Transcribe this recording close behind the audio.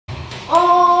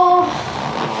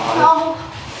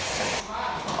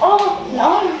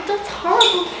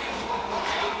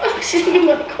I'm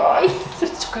gonna cry.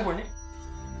 It's okay, we're near.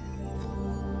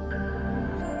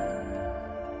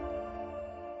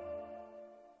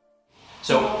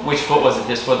 So, which foot was it?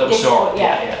 This foot that was sore? Foot,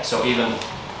 yeah. Yeah. So even.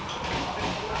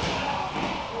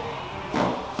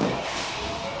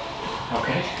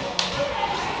 Okay.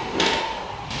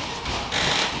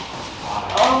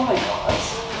 Oh my god.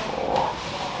 4,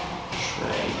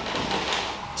 3,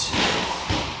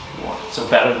 2, 1. So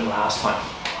better than last time.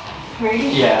 Really?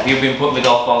 Yeah, you've been putting the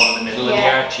golf ball in the middle of the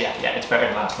Yeah. arch. Yeah, it's better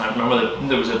than last time. Remember that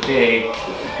there was a big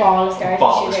Ball of scar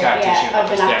tissue there. tissue. I've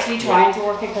been actually trying to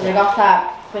work it because I got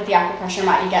that with the acupressure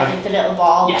mat. You get like the little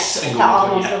ball. Yes, and that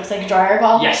almost looks like a dryer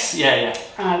ball. Yes, yeah.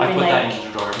 And I I've put been that like, into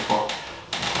the drawer before.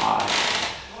 5,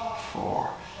 4,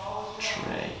 3,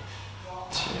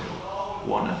 2,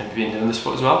 1. And have you been doing this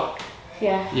foot as well?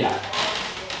 yeah. Yeah.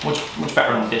 Much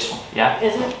better than this one. Yeah.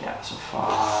 Is it? Yeah. So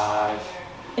 5.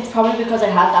 It's probably because I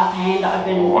had that pain that I've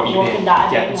been Or you've working been that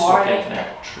a getting bit more. stuck in Like,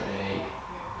 there. 3,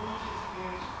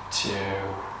 2,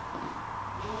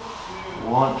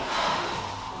 1.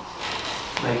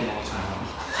 Make it anytime.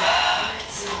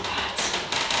 it's so bad.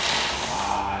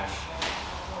 5,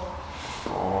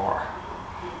 4,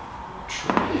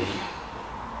 3,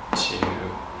 2.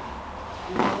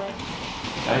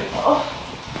 Okay. Oh.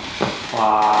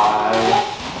 5,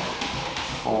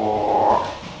 4,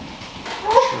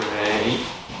 3,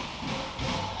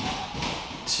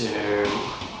 2,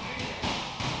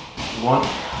 1.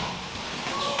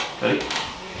 Ready?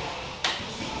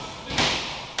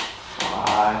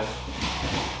 5,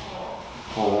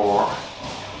 4,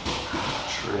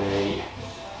 3,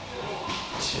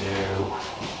 2,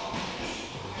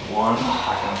 1.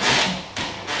 Back on.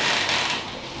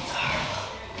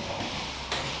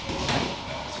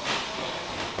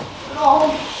 Oh.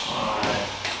 5,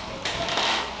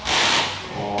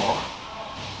 4,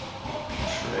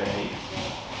 3,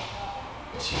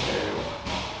 2,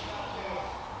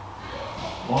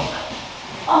 1.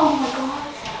 Oh my god.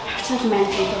 I have to like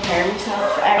mentally prepare myself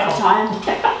for every time.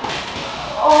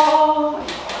 Oh my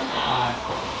god. 5,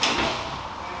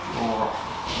 4,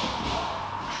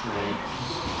 3,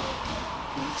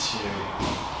 2,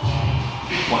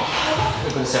 1.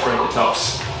 We're going to separate the toes.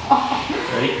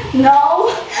 Ready? No.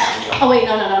 Oh wait,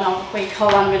 no. Wait,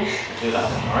 hold on a minute. Do that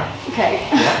then, alright? Okay.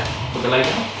 Yeah. Put the leg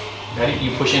down. Ready?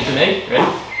 You push into me. Ready? Ready?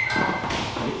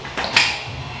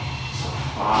 So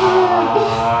 5,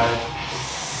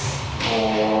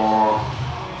 4,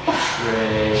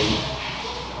 3,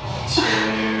 2,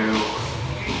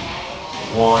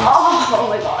 1. Oh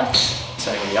my god.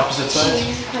 Same on the opposite side.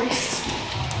 Jesus Christ.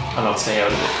 And I'll stay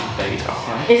out of the baby top,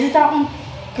 right? Is it that one?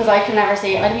 Because I can never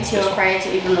see it. I'd be too afraid to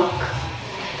even look.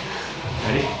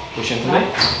 Ready? Push into No. me.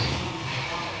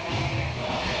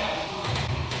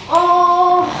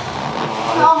 Oh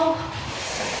no.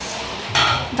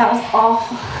 That was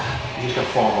awful. You just got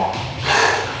 4 more.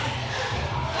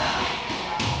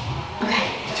 Okay.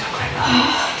 You're doing great. I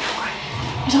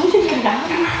don't think I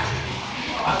am.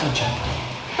 I've done gentle.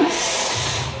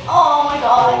 Oh my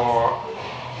god. 4,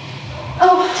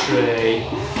 Oh. 3,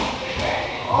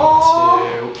 Oh.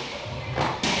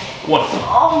 2, 1.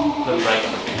 Oh. Little break.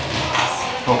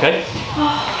 Okay.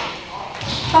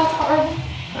 That's horrible.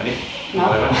 Ready? No.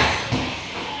 Wait.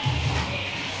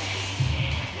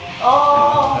 Oh.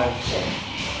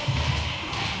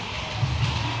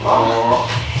 4,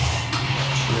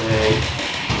 3,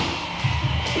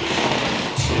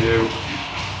 2,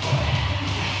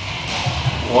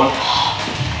 1.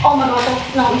 Oh my god,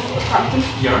 that's not me full of cramping.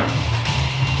 You're in.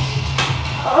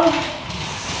 Oh.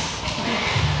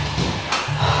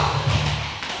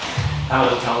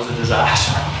 That was a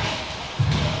disaster.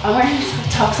 I'm wearing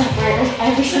top separators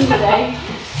every single day.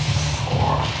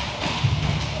 4,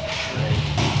 3,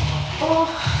 Oh.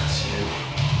 2,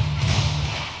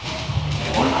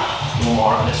 1. One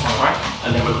more on this one, right?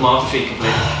 And then we'll come off the feet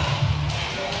completely.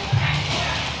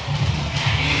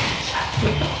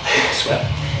 Sweat.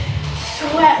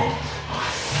 Sweat.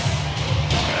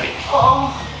 Ready? Oh.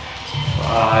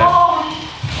 5, Oh.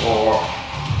 4,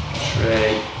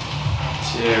 3,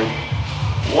 2,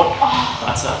 1.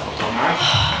 That's that foot done, alright?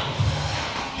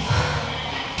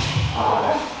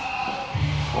 5,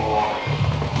 4,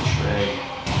 3,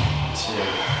 2,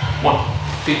 1.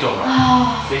 Feet done,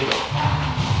 right? Feet done.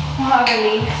 What a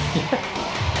relief.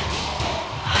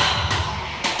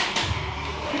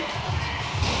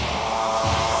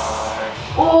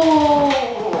 5, Oh.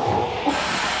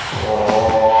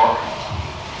 4,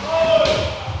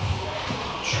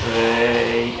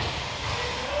 3,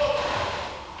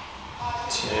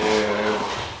 2,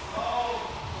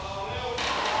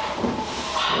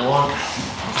 1.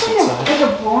 It's like a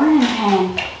burning pain.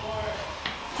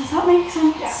 Does that make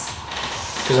sense? Yeah.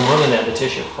 Because I'm running out of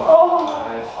tissue. 5,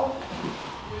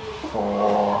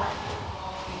 4,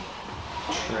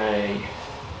 3,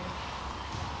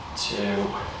 2,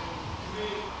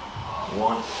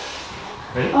 1.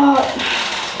 Ready? 5,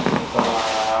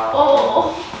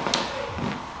 4,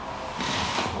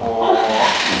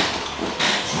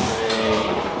 3,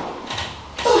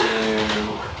 2,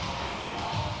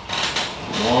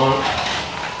 1.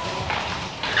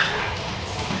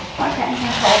 Okay, my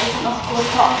cold isn't not good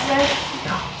talk today.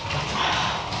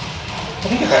 I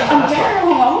think about I'm very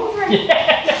hungover.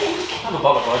 Yeah. I'm a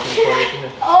bottle of vodka before you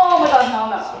can. Oh my god,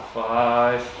 no. So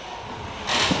 5,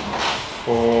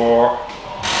 4,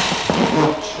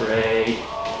 3,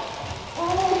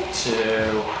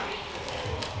 2,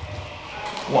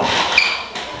 1.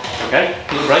 Okay,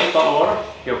 little break, bottle of water.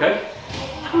 You okay?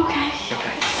 Okay.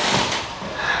 Okay.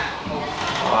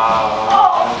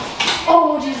 5,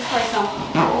 Oh, Jesus Christ, no.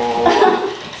 4,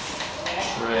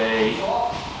 3, 2,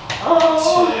 Oh.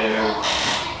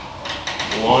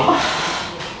 1.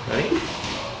 Ready?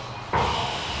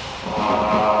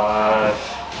 5,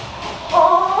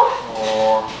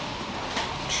 4,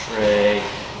 3,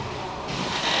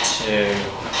 2,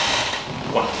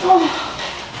 1.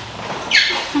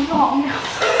 I'm wrong.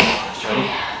 Ready?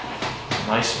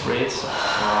 Nice breaths. 5,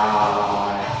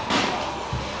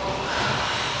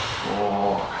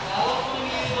 4,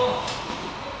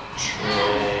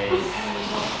 3,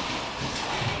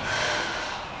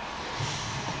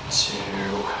 2,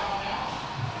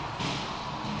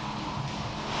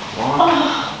 1. 5,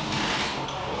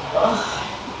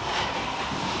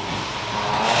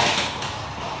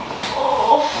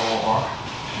 4,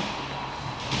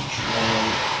 3,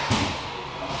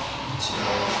 2,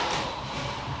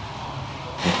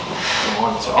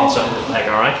 1. So inside of the leg,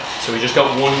 alright? So we just got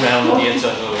one round on the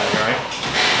inside of the leg, alright?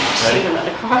 Ready? I'm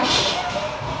gonna cry.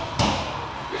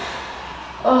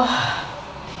 Oh.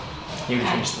 You can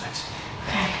finish the legs.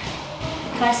 Okay.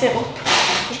 Can I sit up?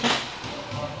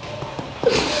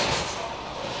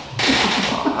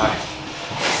 5,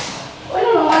 I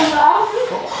don't know why I'm laughing.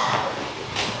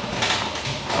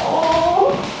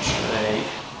 3,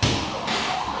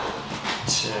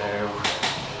 2,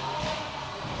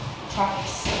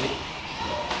 Tracks.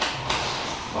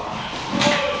 5,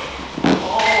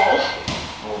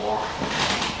 4,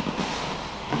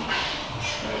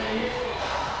 3,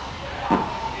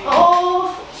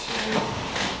 Oh. 2,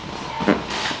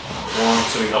 1.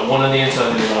 So we got one on the inside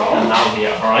of the leg and that will be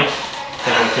out, alright?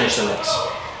 Then we'll finish the legs.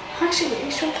 I'm actually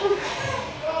really struggling.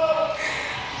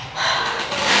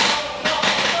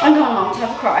 I'm going home to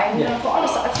have a cry. I'm gonna put on a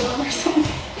sad film or something.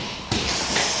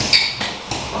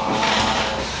 5,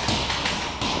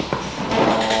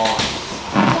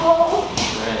 4,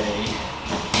 3,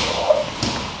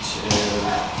 2,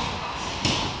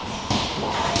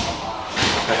 1.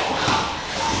 Okay.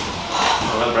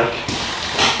 A little break.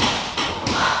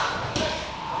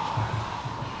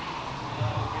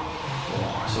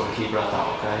 4. So we'll keep breath out,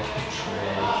 okay? 3.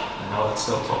 I know that's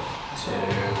still tough. 2,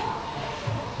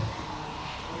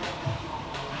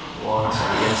 1. So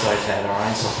the inside head,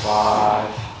 alright? So 5,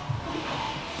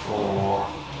 4,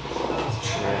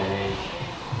 3,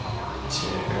 2,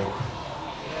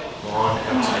 1.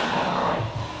 Outside head, alright?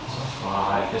 So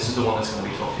 5. This is the one that's going to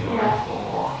be tough for you, alright?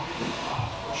 4,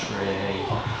 3,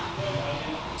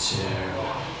 2,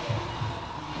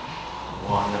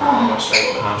 1. Then we're going to go straight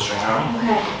with the hamstring, alright?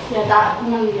 Okay. Yeah, that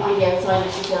one on the outside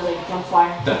actually feels like it's on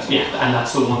fire. That's, yeah, and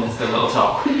that's the one that's the little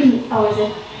toe. Oh, is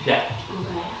it? Yeah.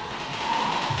 Okay.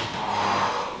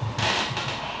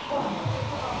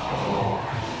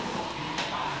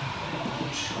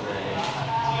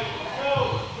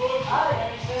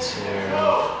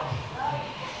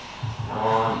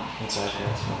 1. Inside here.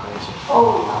 Okay, so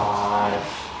 5,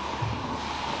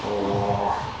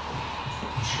 4,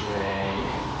 3,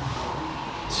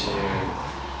 2,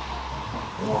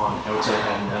 1. Outside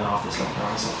head and then off this left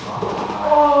arm. So 5,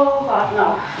 Oh God, no.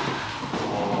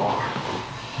 4,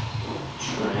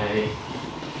 3,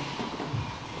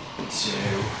 2,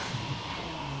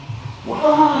 1.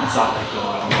 That's that leg going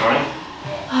around, alright?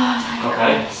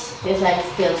 Okay. This leg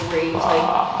feels really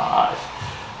tight.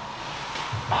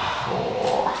 5,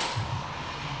 4,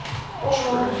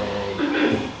 3,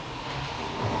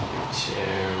 2,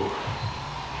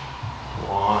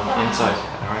 1. Inside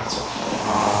head, alright? So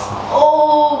 5,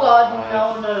 Oh God,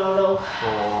 no.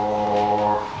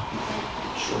 4,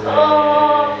 3,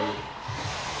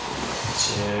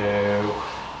 2,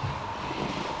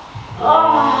 1.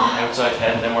 Outside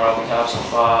head, and then we're up the calves. So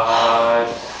 5,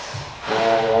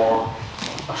 4,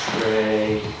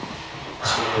 3,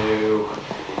 2,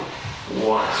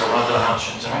 1. So we're onto the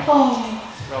hamstrings, alright? Oh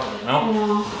Robyn, you know?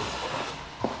 no.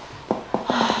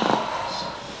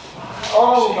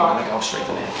 Oh, so you're God. gonna go straight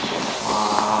to the hip. So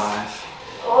 5,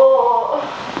 Oh.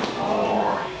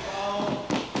 4,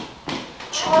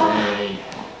 3,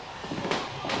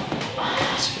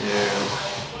 2,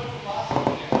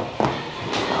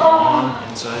 1.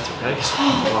 Inside, okay. So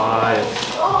 5,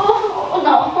 Oh,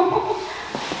 no.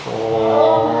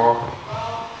 4,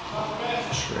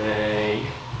 3,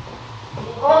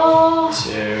 Oh.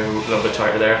 2. A little bit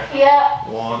tighter there. Yeah.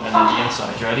 1, and then the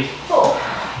inside. You ready? Oh.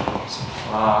 So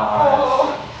 5, Oh.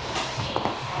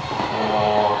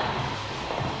 4,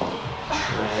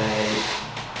 3,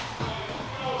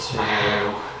 2,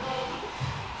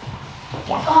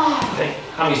 1. Okay,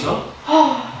 how many's done?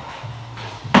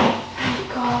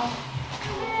 Thank God.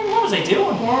 What was I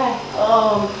doing? Yeah.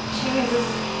 Oh, Jesus.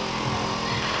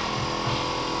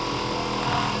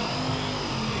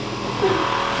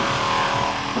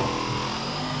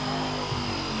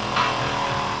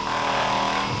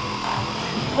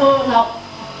 Oh, no.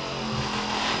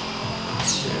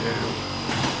 2,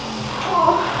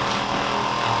 Oh.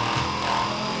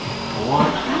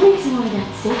 1. That makes me want to get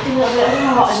sick a little bit. I don't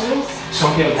know what it is.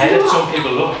 Some people hate it, some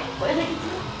people love it. What is it?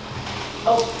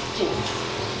 Oh, Jesus.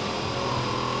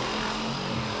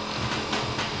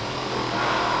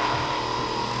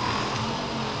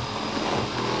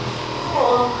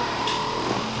 Oh.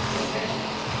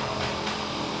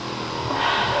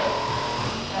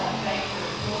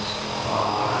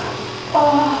 5,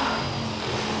 Oh.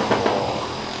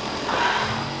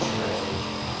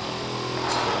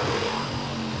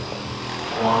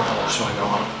 1. I just want to go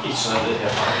on each side of the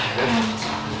hip.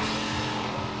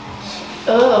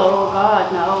 Oh,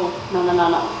 God, no. No, no, no,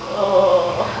 no.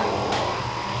 Oh.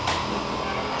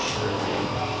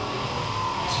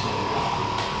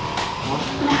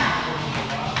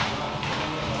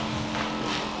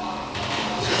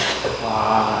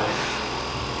 5,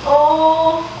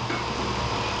 Oh.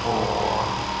 4,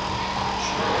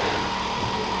 3,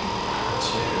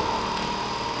 2,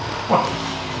 1.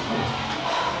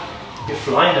 You're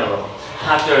flying there, Robyn.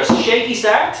 After a shaky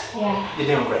start, Yeah. you're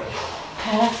doing great.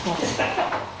 Okay, that's good.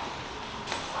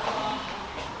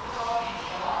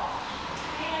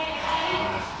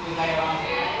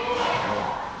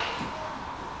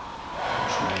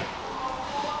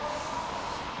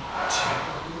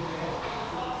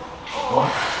 One.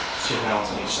 2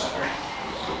 pounds on each side, right?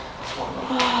 That's one of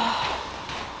them.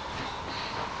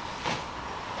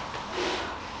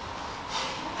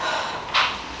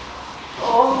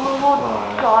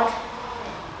 Oh, God.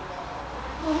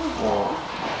 4,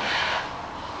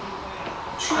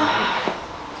 3,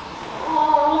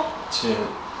 Oh. 2,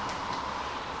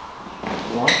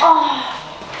 1.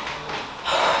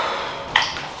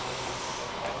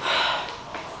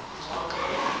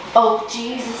 Oh,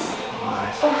 Jesus.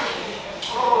 5, 4,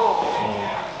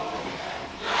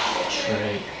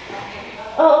 3,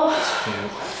 Oh. 2,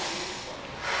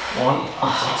 1.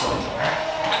 That's all there.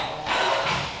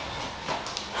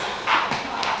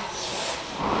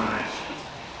 5,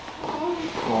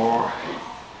 4,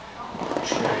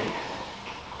 3,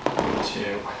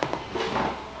 2,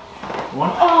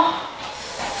 1.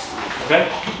 Okay.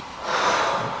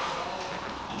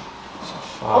 So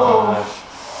 5,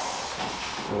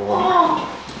 4,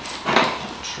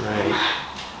 3,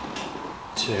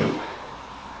 2,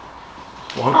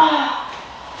 1. 5,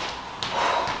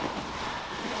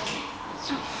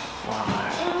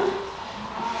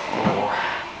 4,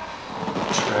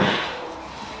 3,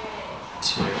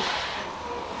 2,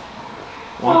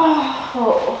 1.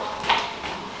 Oh.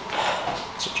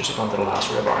 So just onto the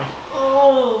last rib, alright?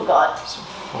 Oh, God. So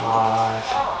 5,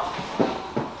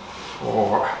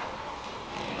 4,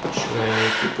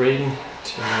 3, keep breathing.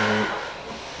 2, 1.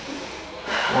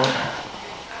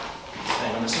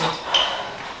 Stay on the side.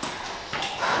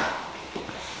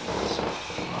 So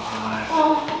 5,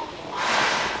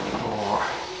 4,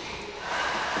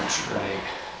 3,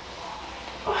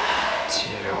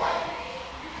 2,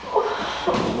 1.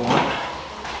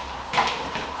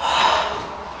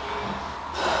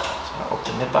 So up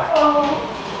to mid back. Oh.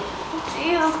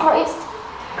 Jesus Christ.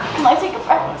 Can I take a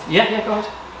breath? Yeah, go ahead.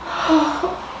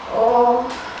 Oh.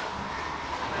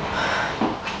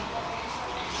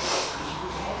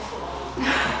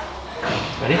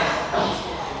 Ready?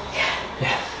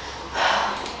 Yeah.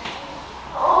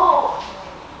 Oh.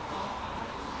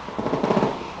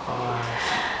 5,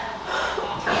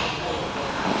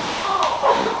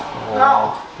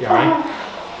 No. You alright?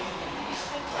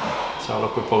 So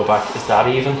look, we pull it back. Is that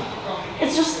even?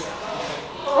 It's just.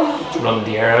 Run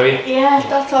the air out of you? Yeah,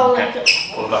 that's all Okay. like it.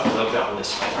 Pull it back a little bit on this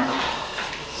side.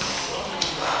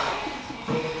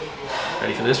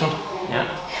 Ready for this one? Yeah.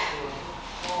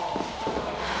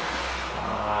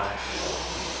 5,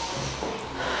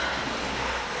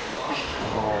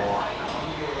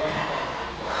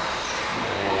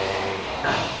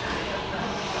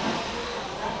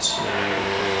 2,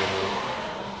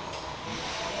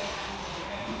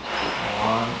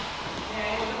 1,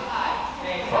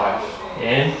 5.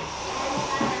 In.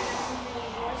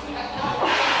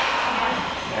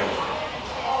 Out.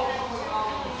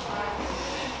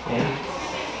 In.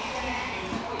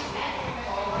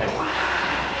 Out.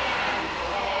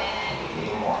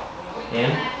 Even more.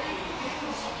 In.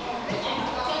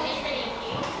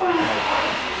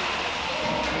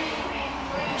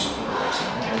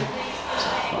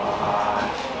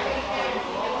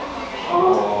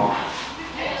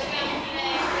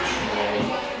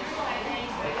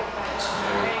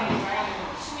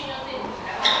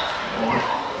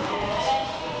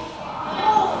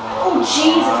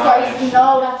 Jesus Christ,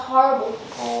 no, that's horrible.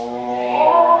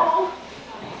 4,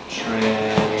 3,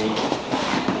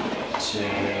 2,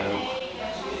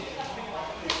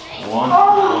 1.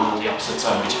 On the opposite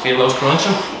side. Did you feel those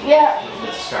crunching? Yeah.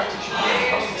 Let's start to shoot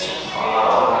the opposite side.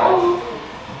 5,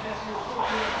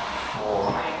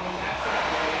 4,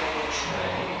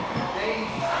 3,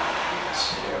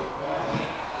 2,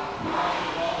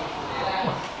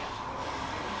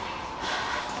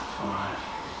 1.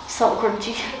 So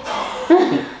crunchy.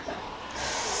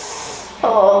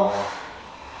 Oh.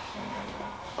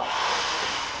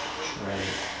 3,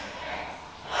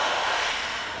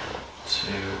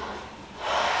 2.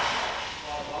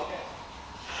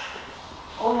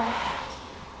 Oh.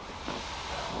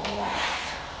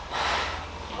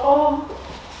 Oh.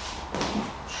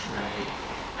 3,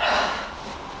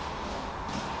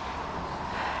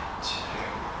 2,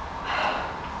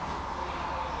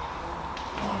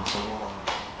 1. So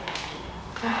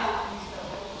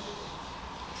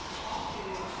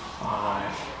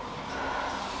 5,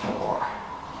 4,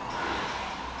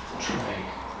 3,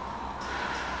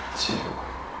 2,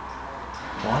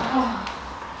 1.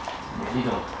 Really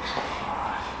done. 5,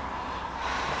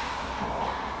 4,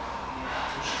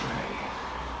 3,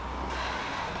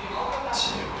 2.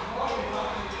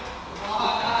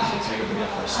 So take a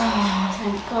breath first. Oh,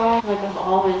 thank God. Like I've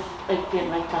always been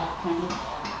like that kind of.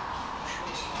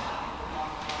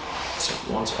 So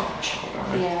one spot on the shoulder,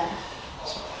 right? Yeah.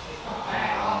 So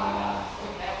 5,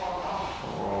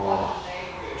 4,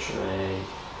 3,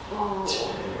 2.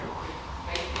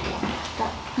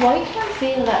 Why can I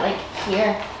feel that like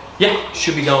here? Yeah,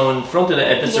 should be going front of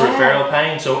the it's a referral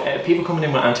pain. So people coming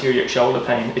in with anterior shoulder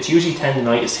pain, it's usually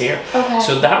tendonitis here. Okay.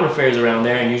 So that refers around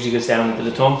there and usually goes down into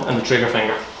the thumb and the trigger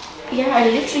finger. Yeah, I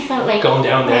literally felt like Going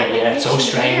down there, like, yeah, it's so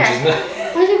strange, isn't it?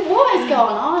 I was like, what is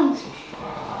going on? 5,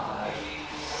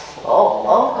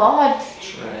 Oh God.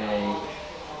 3,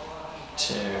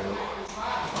 2.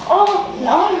 Oh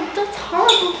no, that's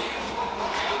horrible.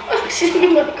 Actually,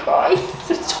 I'm gonna cry.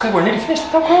 It's okay, we're nearly finished.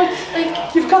 Don't cry.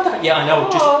 Like, You've got that. Yeah, I know.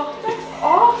 oh, that's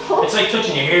awful. It's like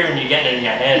touching your ear and you get it in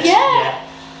your head. Yeah.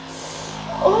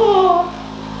 Oh.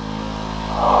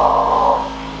 Oh.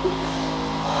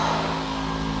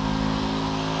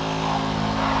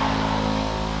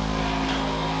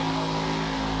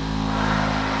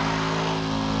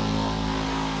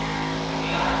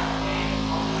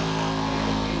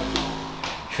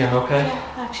 Feeling okay?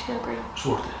 Yeah, I actually feel great. It's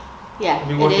worth it. Yeah, It'll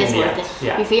be it worth it is in the worth end. it.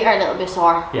 Yeah. My feet are a little bit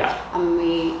sore Yeah. and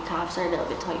my calves are a little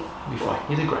bit tight. You'll be fine.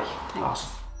 You did great. Thanks.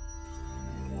 Awesome.